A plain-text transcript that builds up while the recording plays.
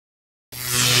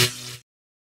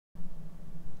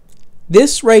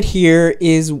This right here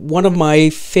is one of my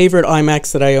favorite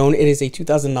iMacs that I own. It is a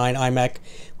 2009 iMac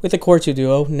with a Core 2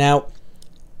 Duo. Now,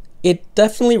 it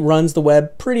definitely runs the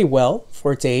web pretty well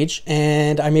for its age,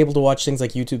 and I'm able to watch things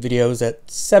like YouTube videos at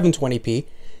 720p.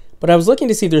 But I was looking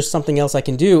to see if there's something else I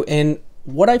can do, and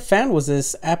what I found was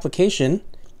this application,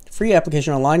 free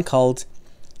application online called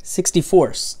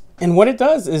Sixtyforce. And what it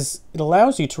does is it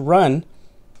allows you to run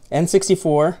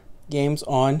N64 games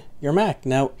on your Mac.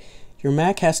 Now, your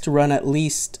Mac has to run at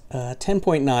least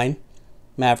 10.9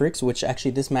 Mavericks, which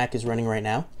actually this Mac is running right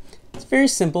now. It's very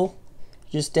simple.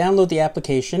 You just download the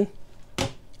application,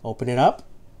 open it up,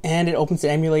 and it opens the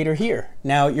emulator here.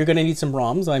 Now, you're going to need some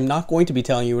ROMs. I'm not going to be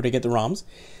telling you where to get the ROMs,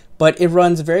 but it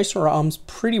runs various ROMs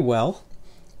pretty well.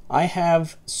 I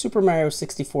have Super Mario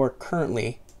 64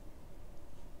 currently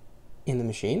in the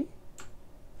machine.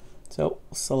 So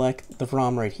select the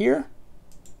ROM right here,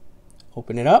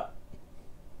 open it up,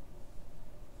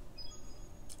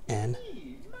 and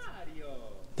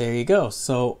there you go.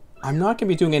 So I'm not going to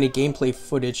be doing any gameplay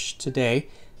footage today.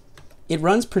 It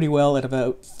runs pretty well at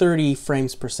about 30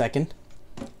 frames per second.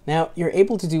 Now you're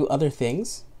able to do other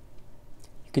things.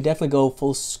 You can definitely go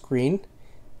full screen.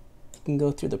 You can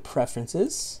go through the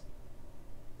preferences.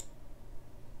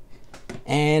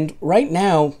 And right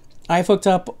now I've hooked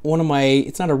up one of my,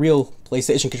 it's not a real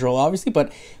PlayStation controller obviously,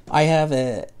 but I have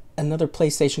another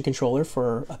PlayStation controller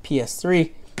for a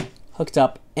PS3 hooked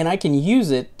up, and I can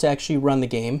use it to actually run the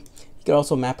game. You can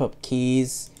also map up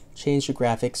keys, change the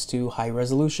graphics to high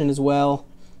resolution as well.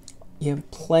 You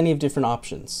have plenty of different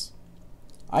options.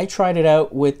 I tried it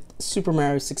out with Super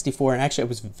Mario 64, and actually I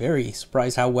was very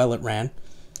surprised how well it ran.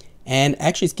 And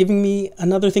actually it's giving me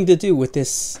another thing to do with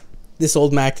this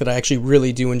old Mac that I actually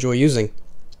really do enjoy using.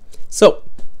 So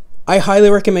I highly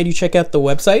recommend you check out the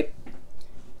website.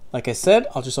 Like I said,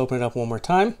 I'll just open it up one more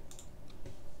time.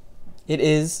 It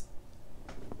is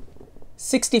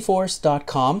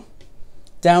sixtyforce.com.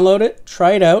 Download it,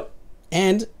 try it out,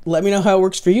 and let me know how it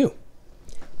works for you.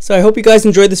 So I hope you guys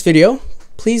enjoyed this video.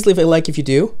 Please leave a like if you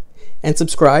do, and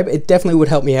subscribe. It definitely would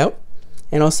help me out.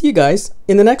 And I'll see you guys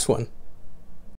in the next one.